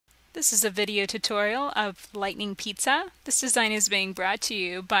This is a video tutorial of Lightning Pizza. This design is being brought to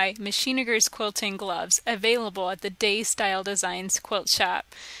you by Machineger's Quilting Gloves, available at the Day Style Designs quilt shop.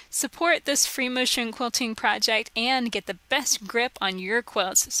 Support this free motion quilting project and get the best grip on your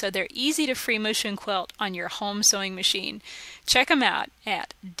quilts so they're easy to free motion quilt on your home sewing machine. Check them out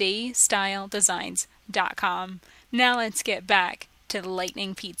at daystyledesigns.com. Now let's get back to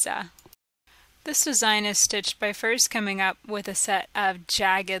Lightning Pizza. This design is stitched by first coming up with a set of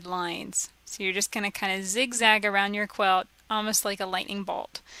jagged lines. So you're just going to kind of zigzag around your quilt almost like a lightning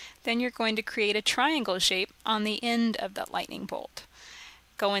bolt. Then you're going to create a triangle shape on the end of that lightning bolt.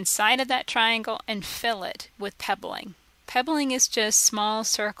 Go inside of that triangle and fill it with pebbling. Pebbling is just small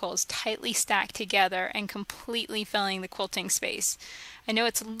circles tightly stacked together and completely filling the quilting space. I know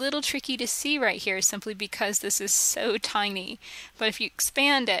it's a little tricky to see right here simply because this is so tiny, but if you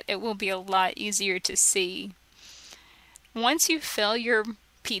expand it, it will be a lot easier to see. Once you fill your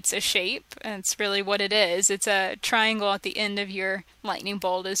pizza shape, and it's really what it is, it's a triangle at the end of your lightning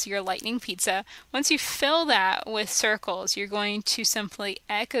bolt is your lightning pizza. Once you fill that with circles, you're going to simply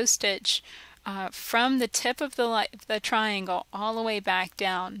echo stitch from the tip of the triangle all the way back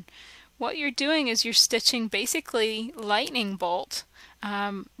down. What you're doing is you're stitching basically lightning bolt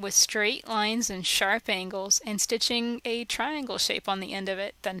with straight lines and sharp angles and stitching a triangle shape on the end of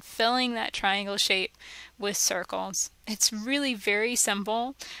it, then filling that triangle shape with circles. It's really very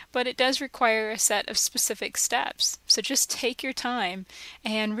simple, but it does require a set of specific steps. So just take your time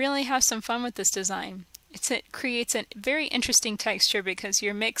and really have some fun with this design. It creates a very interesting texture because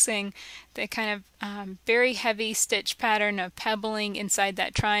you're mixing the kind of very heavy stitch pattern of pebbling inside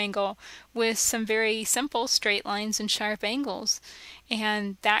that triangle with some very simple straight lines and sharp angles.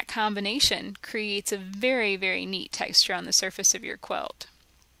 And that combination creates a very, very neat texture on the surface of your quilt.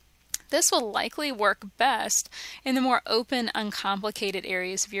 This will likely work best in the more open, uncomplicated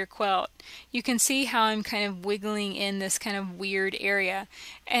areas of your quilt. You can see how I'm kind of wiggling in this kind of weird area.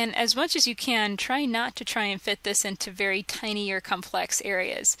 And as much as you can, try not to try and fit this into very tiny or complex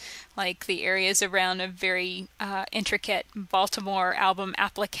areas, like the areas around a very intricate Baltimore album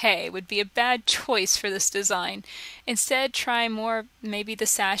applique would be a bad choice for this design. Instead, try more maybe the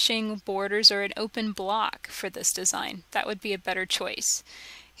sashing, borders, or an open block for this design. That would be a better choice.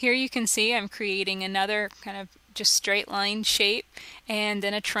 Here you can see I'm creating another kind of just straight line shape and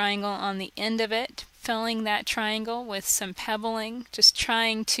then a triangle on the end of it, filling that triangle with some pebbling, just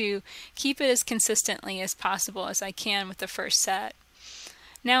trying to keep it as consistently as possible as I can with the first set.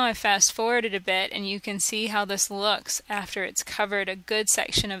 Now I fast forwarded a bit and you can see how this looks after it's covered a good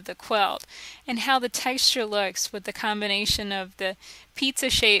section of the quilt and how the texture looks with the combination of the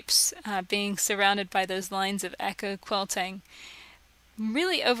pizza shapes being surrounded by those lines of echo quilting.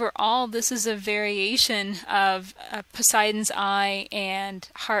 Really, overall, this is a variation of Poseidon's Eye and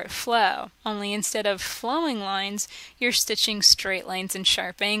Heart Flow, only instead of flowing lines, you're stitching straight lines and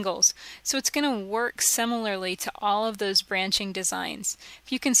sharp angles. So it's going to work similarly to all of those branching designs.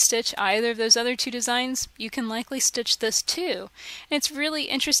 If you can stitch either of those other two designs, you can likely stitch this too. And it's really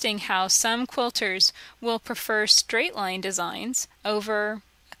interesting how some quilters will prefer straight line designs over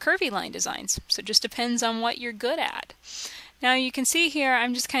curvy line designs. So it just depends on what you're good at. Now you can see here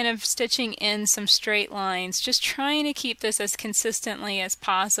I'm just kind of stitching in some straight lines, just trying to keep this as consistently as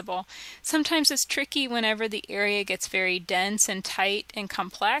possible. Sometimes it's tricky whenever the area gets very dense and tight and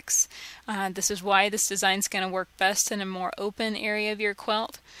complex. This is why this design is going to work best in a more open area of your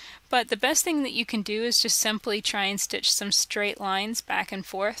quilt. But the best thing that you can do is just simply try and stitch some straight lines back and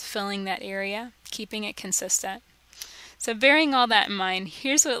forth, filling that area, keeping it consistent. So bearing all that in mind,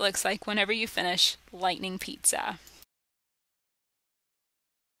 here's what it looks like whenever you finish Lightning Pizza.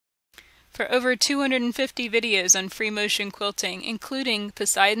 For over 250 videos on free motion quilting, including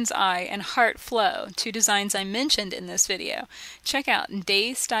Poseidon's Eye and Heart Flow, two designs I mentioned in this video, check out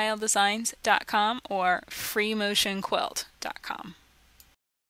daystyledesigns.com or freemotionquilt.com.